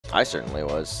I certainly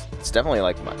was. It's definitely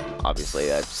like my,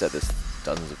 obviously I've said this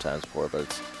dozens of times before, but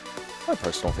it's my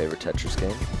personal favorite Tetris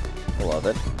game. I love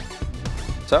it.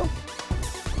 So,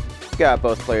 got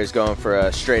both players going for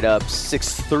a straight up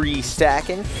 6-3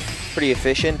 stacking. Pretty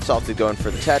efficient. Salted going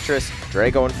for the Tetris.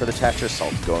 Dre going for the Tetris.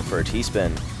 Salted going for a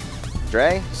T-spin.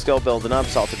 Dre still building up.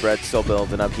 Salted Bread still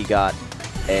building up. He got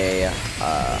a,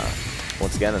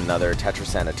 once again, another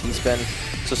Tetris and a T-spin.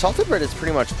 So Salted Bread is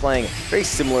pretty much playing very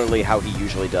similarly how he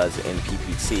usually does in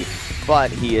PPT,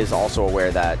 but he is also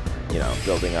aware that, you know,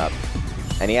 building up.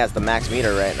 And he has the max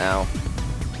meter right now.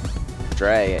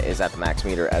 Dre is at the max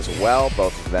meter as well.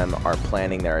 Both of them are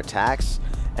planning their attacks.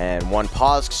 And one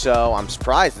paused, so I'm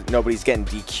surprised that nobody's getting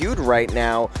DQ'd right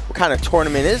now. What kind of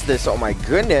tournament is this? Oh my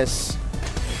goodness.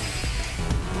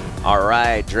 All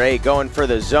right, Dre going for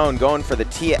the zone, going for the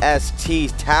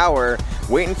TST tower,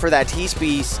 waiting for that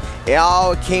T-Spice.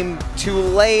 Oh, it came too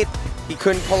late. He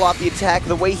couldn't pull off the attack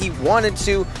the way he wanted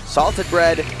to. Salted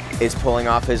Bread is pulling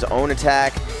off his own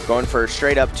attack, going for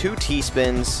straight up 2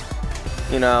 T-spins.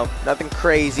 You know, nothing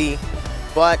crazy,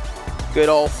 but good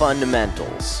old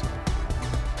fundamentals.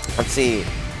 Let's see.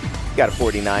 Got a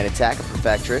 49 attack, a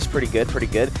Perfectress. Pretty good, pretty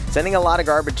good. Sending a lot of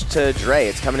garbage to Dre.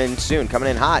 It's coming in soon, coming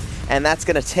in hot. And that's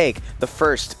going to take the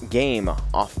first game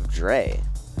off of Dre.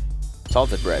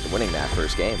 Salted Bread winning that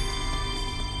first game.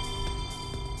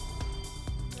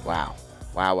 Wow.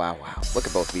 Wow, wow, wow. Look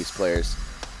at both of these players.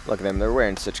 Look at them. They're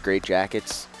wearing such great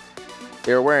jackets.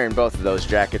 They were wearing both of those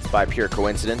jackets by pure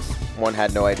coincidence. One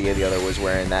had no idea the other was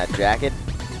wearing that jacket.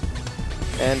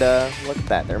 And look at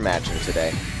that. They're matching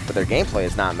today. But their gameplay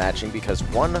is not matching because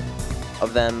one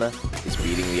of them is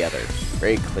beating the other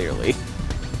very clearly.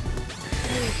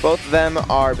 Both of them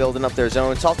are building up their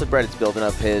zone. Salted Bread is building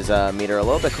up his meter a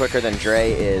little bit quicker than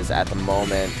Dre is at the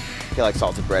moment. I feel like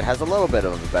Salted Bread has a little bit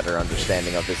of a better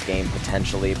understanding of this game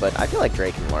potentially, but I feel like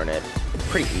Dre can learn it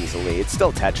pretty easily. It's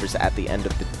still Tetris at the end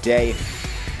of the day.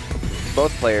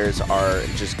 Both players are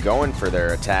just going for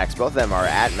their attacks. Both of them are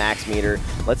at max meter.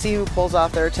 Let's see who pulls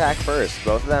off their attack first.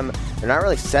 Both of them, they're not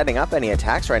really setting up any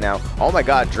attacks right now. Oh my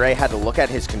god, Dre had to look at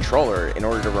his controller in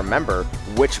order to remember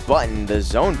which button the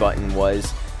zone button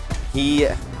was. He,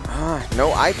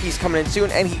 no eyepiece coming in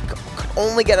soon, and he could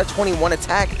only get a 21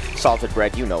 attack. Salted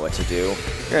Bread, you know what to do.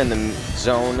 You're in the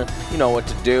zone, you know what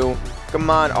to do. Come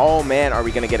on, oh man, are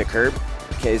we gonna get a curb?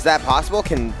 Okay, is that possible?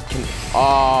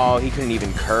 Oh, he couldn't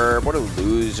even curb. What a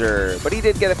loser. But he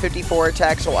did get a 54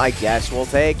 attack, so I guess we'll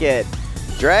take it.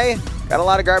 Dre, got a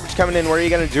lot of garbage coming in. What are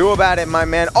you going to do about it, my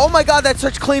man? Oh my god, that's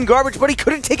such clean garbage, but he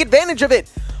couldn't take advantage of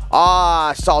it.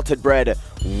 Ah, Salted Bread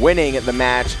winning the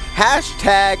match.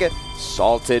 Hashtag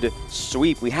Salted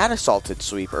Sweep. We had a Salted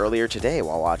Sweep earlier today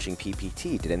while watching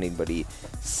PPT. Did anybody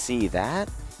see that?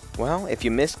 Well, if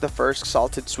you missed the first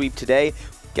Salted Sweep today,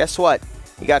 guess what?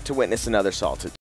 You got to witness another Salted